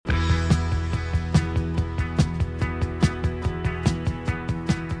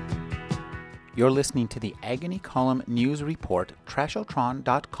You're listening to the Agony Column News Report,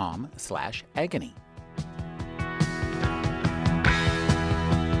 trashotron.com/agony.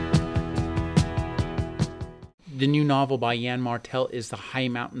 The new novel by Yann Martel is The High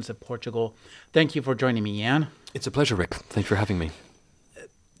Mountains of Portugal. Thank you for joining me, Yann. It's a pleasure, Rick. Thanks for having me.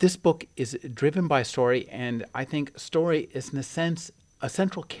 This book is driven by story, and I think story is, in a sense, a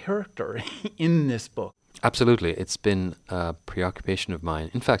central character in this book. Absolutely. It's been a preoccupation of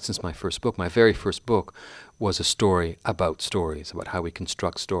mine. In fact, since my first book, my very first book was a story about stories, about how we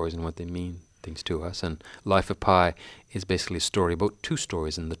construct stories and what they mean things to us. And Life of Pi is basically a story about two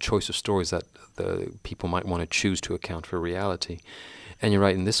stories and the choice of stories that the people might want to choose to account for reality. And you're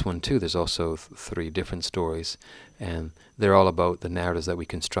right, in this one too, there's also three different stories, and they're all about the narratives that we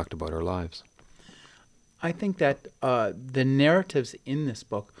construct about our lives. I think that the narratives in this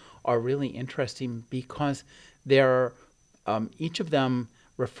book are really interesting because they're each of them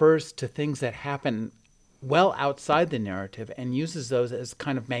refers to things that happen well outside the narrative and uses those as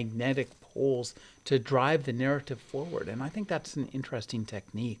kind of magnetic poles to drive the narrative forward. And I think that's an interesting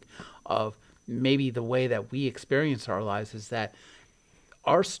technique of maybe the way that we experience our lives, is that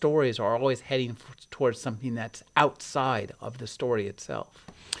our stories are always heading towards something that's outside of the story itself.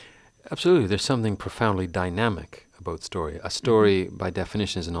 Absolutely. There's something profoundly dynamic about story. A story, by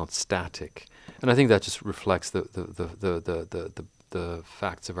definition, is not static. And I think that just reflects the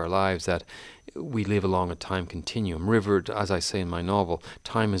facts of our lives, that we live along a time continuum. River, as I say in my novel,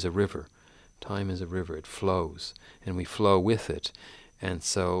 time is a river. Time is a river. It flows, and we flow with it. And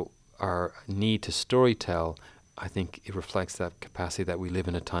so our need to storytell, I think it reflects that capacity that we live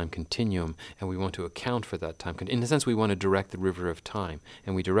in a time continuum, and we want to account for that time. In a sense, we want to direct the river of time,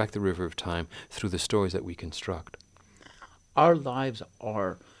 and we direct the river of time through the stories that we construct. Our lives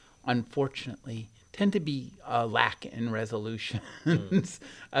are, unfortunately, tend to be lack in resolutions,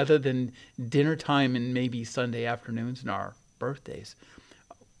 other than dinner time and maybe Sunday afternoons and our birthdays.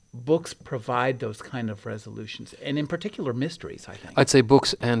 Books provide those kind of resolutions, and in particular mysteries, I think. I'd say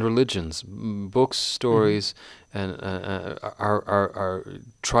books and religions. Books, stories, and are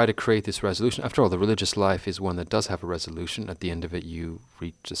try to create this resolution. After all, the religious life is one that does have a resolution. At the end of it, you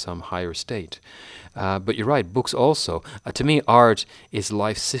reach to some higher state. But you're right, books also. To me, art is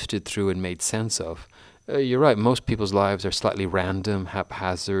life sifted through and made sense of. You're right, most people's lives are slightly random,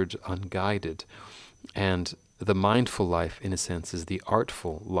 haphazard, unguided. And the mindful life, in a sense, is the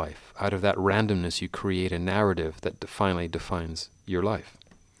artful life. Out of that randomness, you create a narrative that finally defines your life.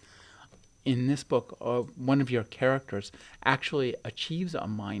 In this book, one of your characters actually achieves a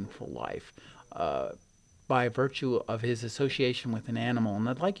mindful life by virtue of his association with an animal. And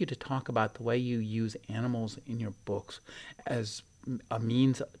I'd like you to talk about the way you use animals in your books as a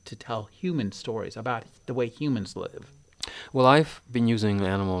means to tell human stories about the way humans live. Well, I've been using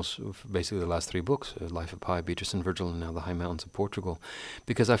animals for basically the last three books, Life of Pi, Beatrice and Virgil, and now The High Mountains of Portugal,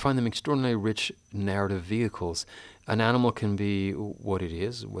 because I find them extraordinarily rich narrative vehicles. An animal can be what it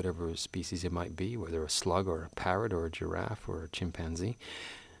is, whatever species it might be, whether a slug or a parrot or a giraffe or a chimpanzee,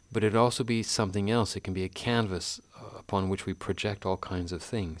 but it also be something else. It can be a canvas upon which we project all kinds of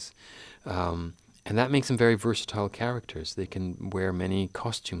things. And that makes them very versatile characters. They can wear many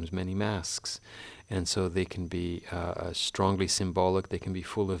costumes, many masks. And so they can be strongly symbolic, they can be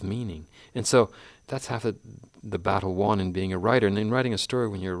full of meaning. And so that's half the battle won in being a writer. And in writing a story,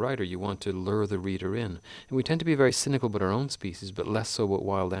 when you're a writer, you want to lure the reader in. And we tend to be very cynical about our own species, but less so about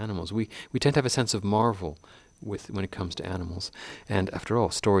wild animals. We tend to have a sense of marvel when it comes to animals. And after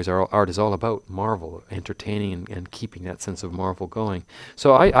all, art is all about marvel, entertaining and keeping that sense of marvel going.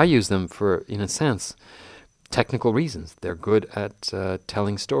 So I use them for, in a sense, technical reasons. They're good at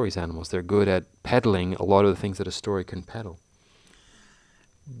telling stories, animals. They're good at peddling a lot of the things that a story can peddle.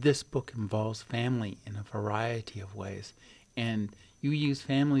 This book involves family in a variety of ways, and you use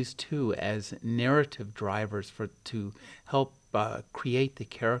families too as narrative drivers to help create the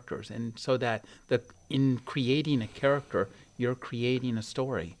characters, and so that in creating a character, you're creating a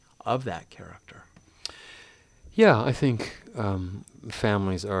story of that character. Yeah, I think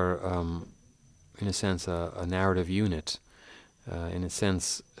families are in a sense, a narrative unit. In a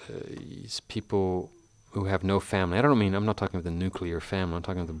sense, people who have no family. I'm not talking about the nuclear family. I'm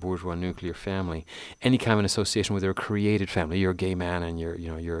talking about the bourgeois nuclear family. Any kind of an association with their created family. You're a gay man, and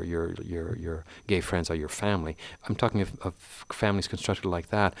your gay friends are your family. I'm talking of families constructed like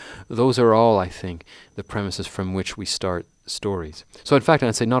that. Those are all, I think, the premises from which we start stories. So in fact,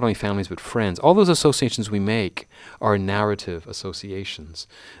 I'd say not only families but friends. All those associations we make are narrative associations.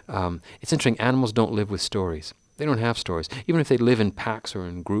 It's interesting, animals don't live with stories. They don't have stories. Even if they live in packs or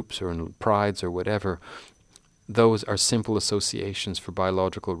in groups or in prides or whatever, those are simple associations for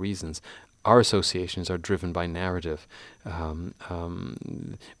biological reasons. our associations are driven by narrative. Through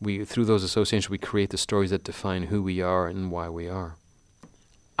those associations, we create the stories that define who we are and why we are.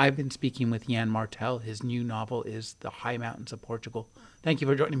 I've been speaking with Jan Martel. His new novel is The High Mountains of Portugal. Thank you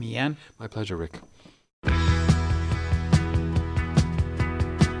for joining me, Jan. My pleasure, Rick.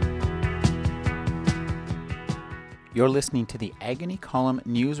 You're listening to the Agony Column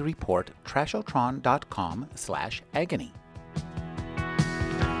News Report, trashotron.com/agony.